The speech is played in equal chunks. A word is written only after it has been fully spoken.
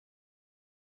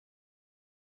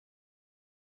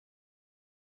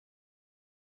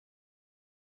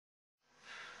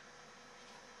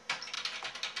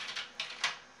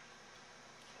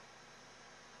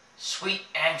Sweet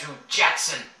Andrew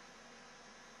Jackson.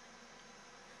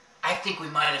 I think we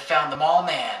might have found the mall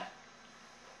man.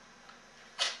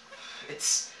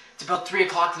 It's about 3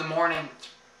 o'clock in the morning,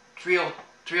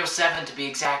 3:07 to be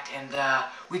exact, and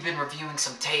we've been reviewing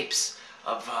some tapes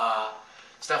of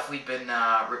stuff we've been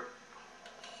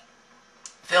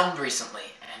filmed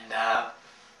recently, and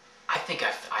I think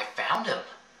I found him.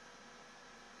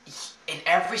 In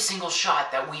every single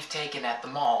shot that we've taken at the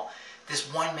mall,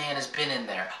 this one man has been in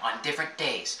there on different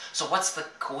days. So what's the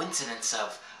coincidence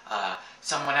of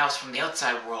someone else from the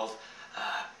outside world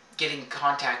getting in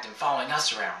contact and following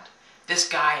us around? This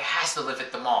guy has to live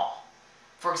at the mall.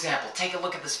 For example, take a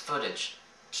look at this footage.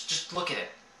 Just look at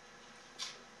it.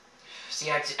 See,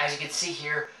 as you can see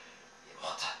here,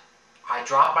 I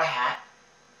drop my hat,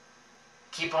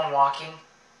 keep on walking,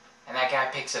 and that guy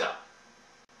picks it up.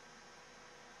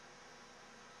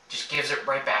 Just gives it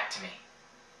right back to me.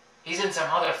 He's in some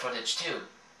other footage too.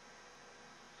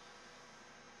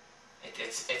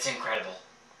 It's incredible.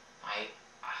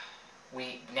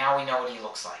 Now we know what he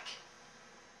looks like.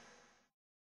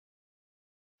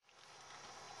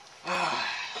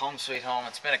 Home sweet home.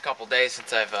 It's been a couple days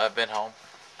since I've been home.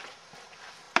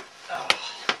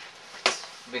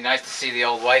 It'd be nice to see the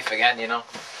old wife again, you know.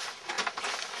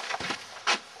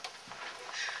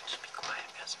 Just be quiet,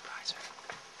 I'm gonna surprise her.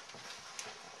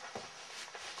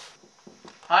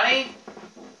 Honey?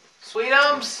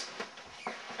 Sweetums?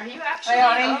 Are you actually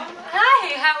honey. home?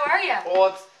 Hi, how are you?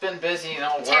 Well, it's been busy, you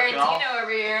know, working all. Tarantino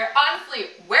over here.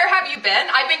 Honestly, where have you been?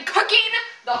 I've been cooking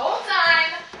the whole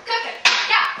time. Cooking.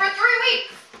 Yeah, for 3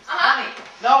 weeks. Honey.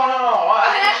 No.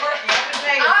 I've been working. I've been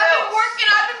paying bills. I've been working.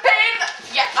 I've been paying.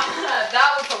 Yeah, that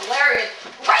was hilarious.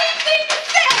 Great thing to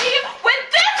say when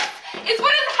this is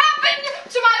what has happened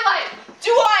to my life.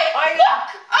 Do I look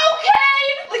okay?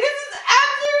 Like, this is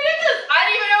absolutely ridiculous. I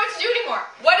don't even know what to do anymore.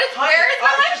 Where is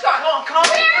my life gone? Calm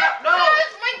down. No. Where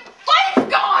is my life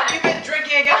gone? Have you been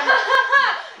drinking again?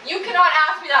 You cannot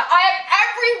ask me that. I have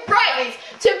every right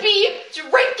to be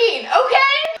drinking,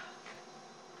 okay?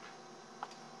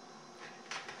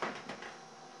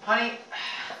 Honey,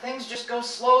 things just go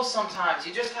slow sometimes.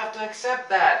 You just have to accept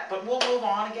that. But we'll move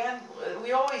on again.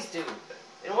 We always do.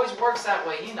 It always works that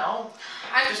way, you know.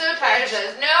 I'm so tired of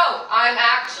this. No, I'm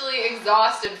actually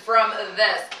exhausted from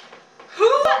this. Who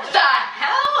the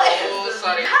hell is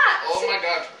Sonny. that? Oh my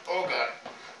God. Oh God.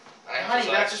 Honey,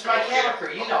 that's just my camera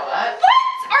crew. You know that.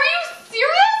 What? Are you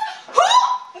serious? Who?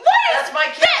 What is That's my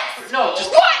camera crew. No,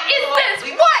 just. What is this?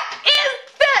 What is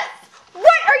this?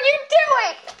 What are you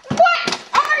doing? What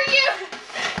are you?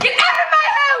 Get out of my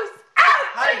house! Out!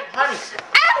 Honey.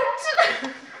 Out!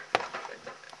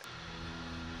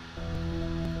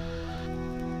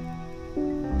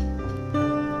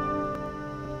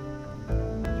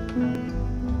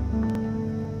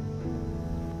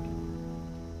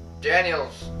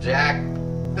 Daniels, Jack.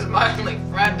 Because my only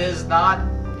friend is not.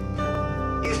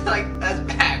 He's like, that's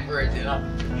backwards, you know.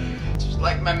 Just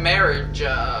like my marriage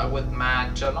with my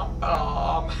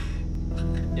mom.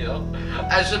 You know,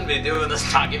 I shouldn't be doing this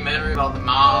documentary about the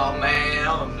mom, man.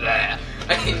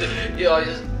 I mean, you know,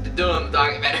 just doing the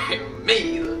documentary with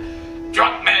me, the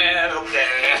drunk man up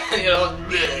there, you know,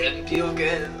 and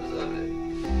puking.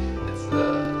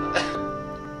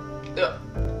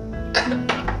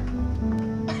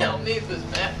 I don't need this,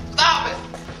 man. Stop it!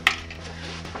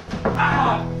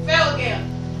 Fail again!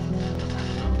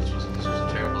 This was a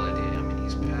terrible idea. I mean,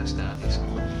 he's passed out. He's...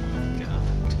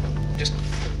 Just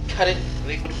cut it.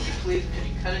 Please, could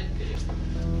you cut it?